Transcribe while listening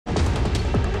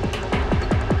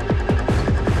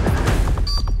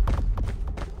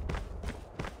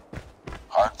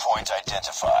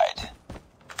identified.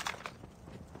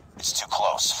 It's too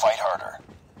close. Fight harder.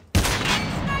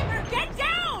 Sniper, get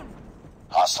down!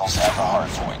 Hostiles have the hard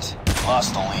point.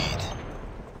 Lost the lead.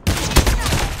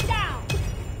 Down!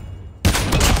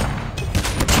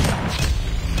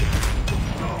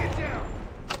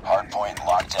 Hard point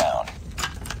locked down.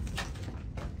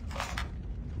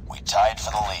 We tied for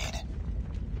the lead.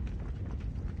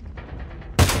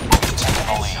 We've taken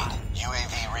the lead.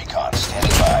 UAV recon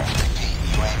standing by. Repeat,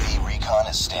 UAV recon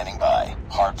is standing by.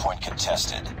 Hard point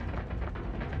contested.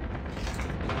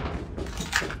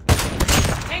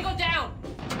 Tango down!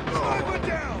 Sniper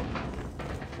down!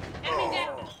 Enemy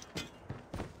down!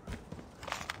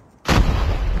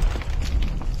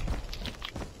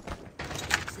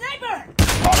 Sniper!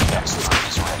 Object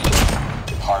is ready.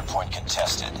 Hard point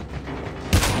contested.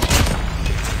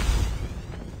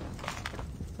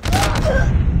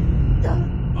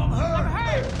 I'm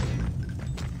hurt!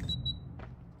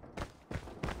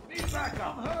 Need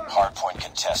backup! I'm hurt! Hard point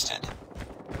contested.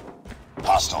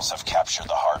 Hostiles have captured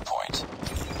the hard point.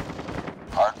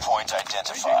 Hard point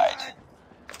identified.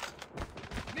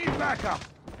 Need backup!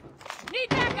 Need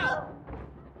backup!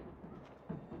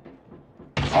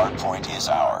 Hard point is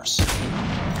ours.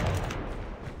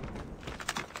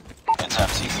 Heads up,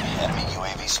 team. Enemy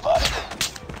UAV spotted.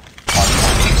 Hard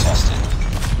point contested.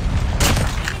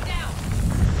 Enemy down!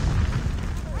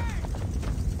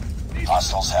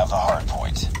 Hostiles have the hard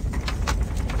point.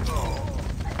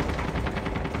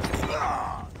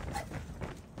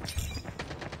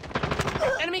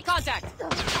 Enemy contact!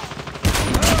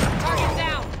 Target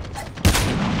down!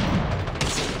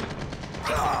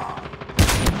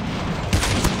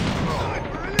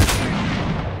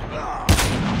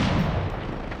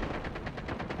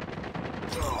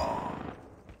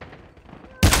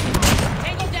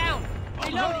 Tango down!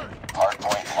 Reloading! Hard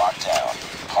point locked down.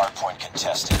 Hard point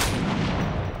contested.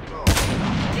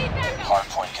 Need backup! Hard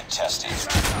point contested.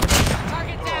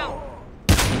 Target down!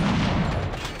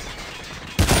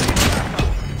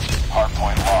 Hard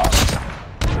point lost.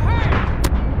 I'm hurt!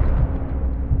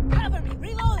 Cover me!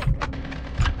 Reloading!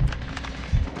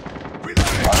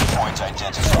 Hard point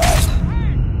identified.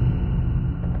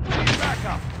 Need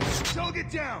backup! Target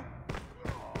down!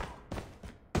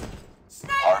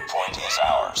 Hard point is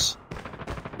ours.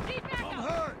 Need I'm backup!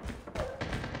 hurt!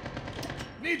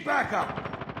 Need backup!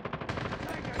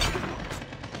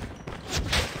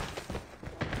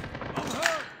 I'm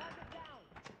hurt!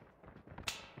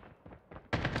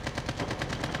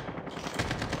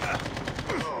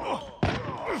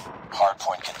 Hard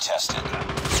point contested.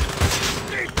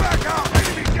 Need backup!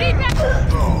 Enemy Need down!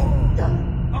 backup!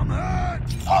 I'm hurt!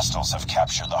 Hostiles have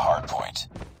captured the hard point.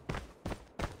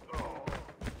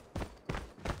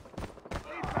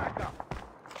 Need backup!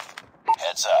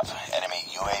 Heads up. Enemy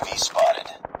UAV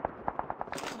spotted.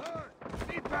 I'm hurt!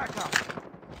 Need backup!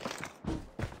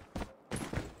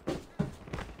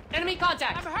 Enemy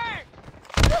contact! I'm hurt!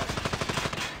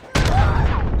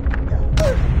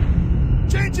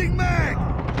 Changing mag!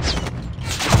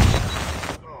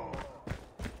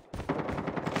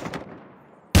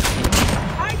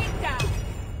 Target down!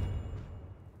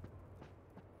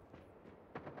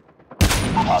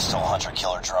 Hostile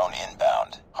hunter-killer drone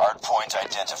inbound. Hard point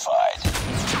identified.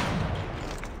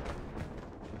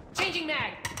 Changing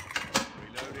mag!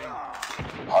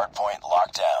 Hard point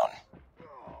locked down.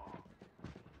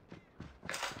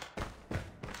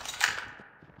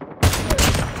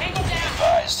 Tango down!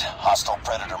 Advised. Hostile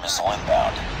predator missile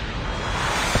inbound.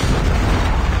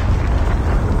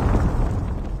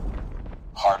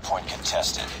 Hard point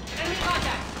contested. Enemy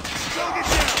contact! Target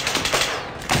down!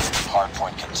 Hard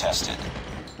point contested.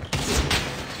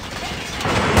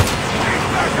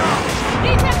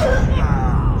 Need backup!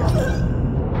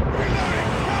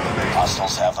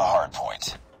 Hostiles have the hard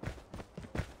point.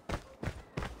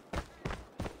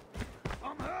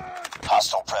 I'm hurt!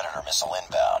 Hostile predator missile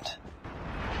inbound.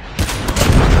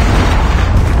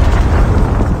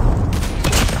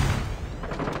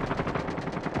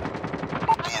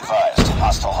 Be advised.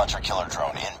 Hostile hunter-killer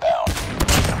drone inbound.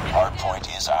 Hard point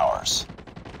is ours.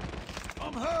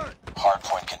 I'm hurt! Hard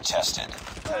point contested.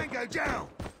 Tango down!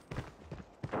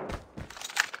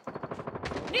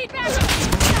 Need backup!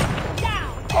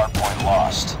 Down! Hard point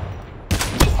lost.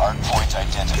 Hard point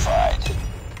identified.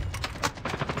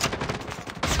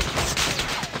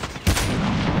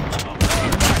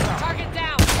 Target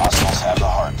down! Hostiles have the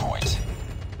hard point.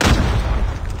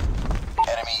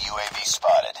 Enemy UAV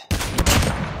spotted.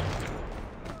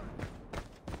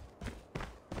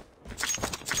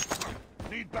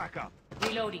 Need backup!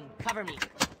 Reloading. Cover me.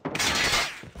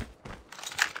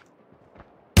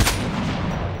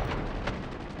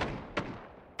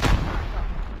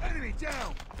 Enemy down!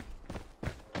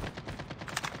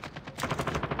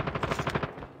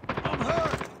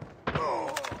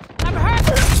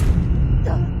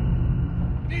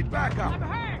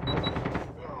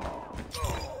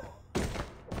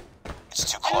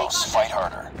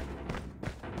 harder.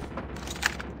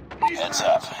 Heads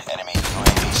up. Enemy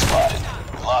UAV spotted.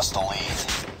 We lost the lead.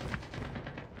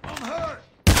 I'm hurt.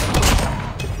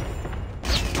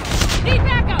 Need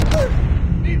backup!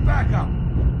 Need backup.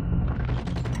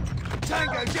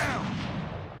 Tango down.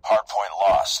 Hardpoint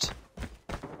lost.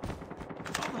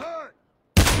 I'm hurt.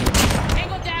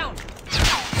 Tango down!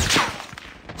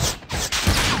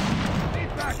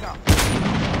 Need backup.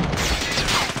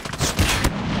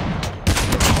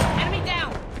 Enemy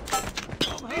down!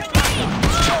 Need backup.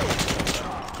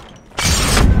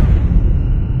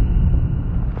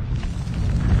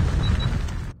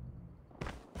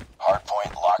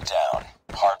 Hardpoint locked down.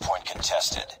 Hardpoint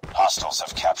contested. Hostiles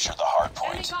have captured the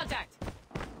Enemy hardpoint. contact!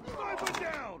 Sniper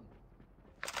down.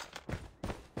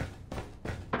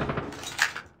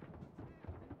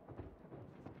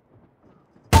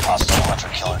 Hostile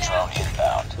hunter-killer drone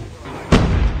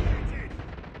inbound.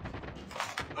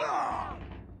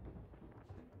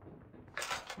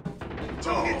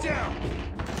 Target down.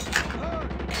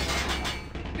 Hurt.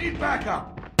 Need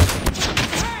backup.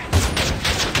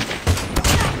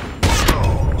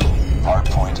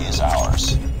 Hardpoint is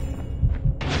ours.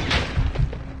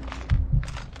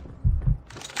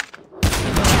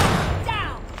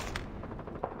 Down!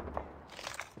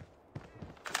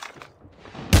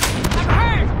 I'm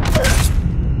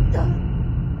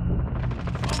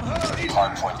hurt! Need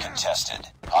Hardpoint backup. contested.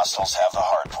 Hostiles have the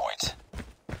hardpoint.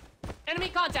 Enemy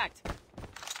contact!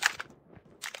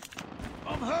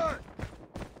 I'm hurt.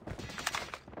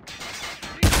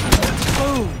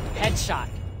 Boom! Headshot!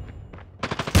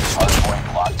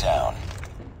 Hardpoint locked down.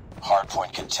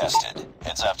 Hardpoint contested.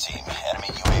 Heads up, team. Enemy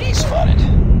UAV spotted.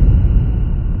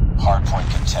 Hardpoint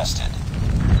contested.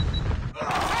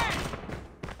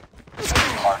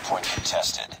 Hardpoint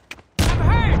contested. I'm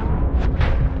hurt!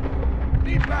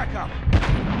 Need backup.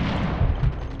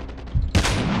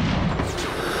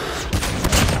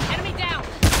 Enemy down!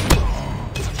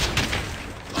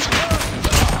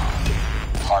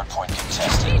 Hardpoint Need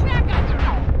contested.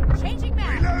 backup! Changing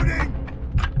back! Reloading.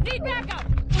 Need backup!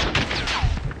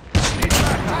 Need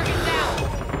backup. Target down!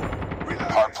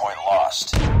 Reloading. Hardpoint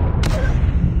lost.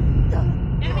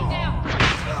 Enemy down!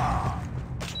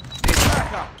 Need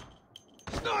backup.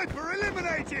 Sniper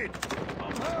eliminated.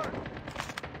 I'm hurt.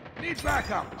 Need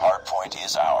backup. Hardpoint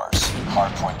is ours.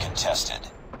 Hardpoint contested.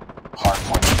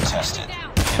 Hardpoint contested.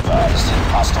 Down. Advised.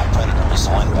 Hostile predator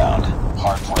missile inbound.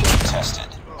 Hardpoint contested.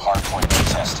 Hardpoint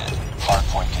contested.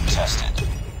 Hardpoint contested.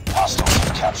 Hostiles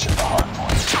have captured the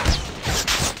hardpoint.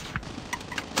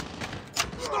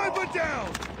 Sniper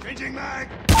down. Changing mag.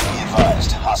 Be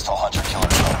advised. Hostile hunter-killer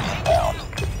drone inbound.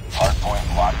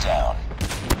 Hardpoint locked down.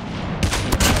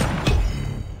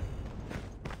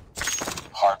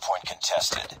 Hardpoint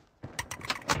contested.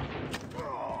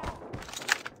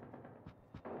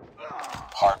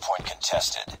 Hardpoint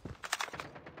contested.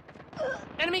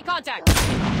 Enemy contact!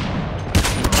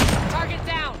 Target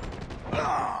down!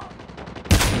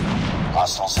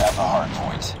 Hostiles have the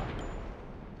hardpoint.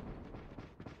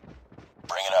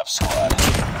 Bring it up, squad.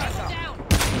 Tango down!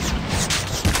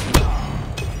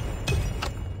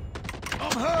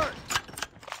 I'm hurt.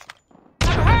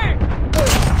 I'm hurt!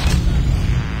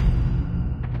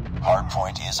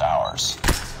 Hardpoint is ours.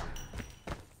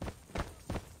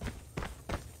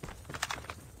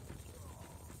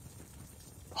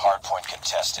 Hardpoint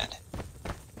contested.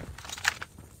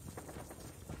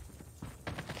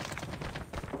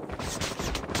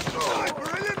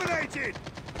 Sniper eliminated.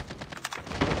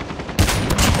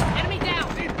 Enemy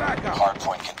down! Need backup.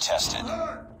 Hardpoint contested.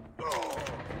 Hurt.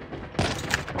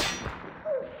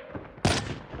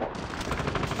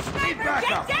 Need Get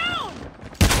backup. down!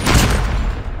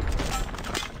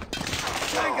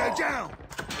 Tango down.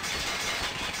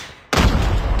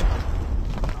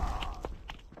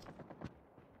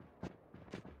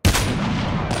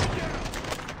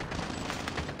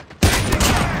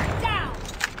 Down!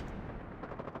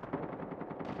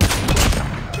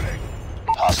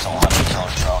 Hostile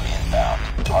hunter-killer drone inbound.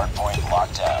 Hardpoint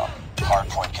locked down.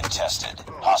 Hardpoint contested.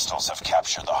 Hostiles have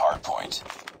captured the hardpoint.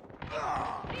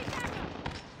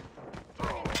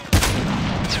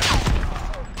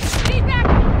 Need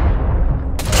backup!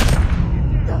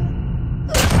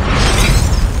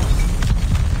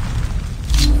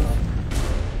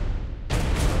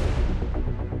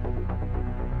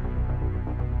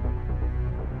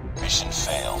 Mission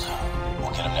failed.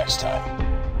 We'll get him next time.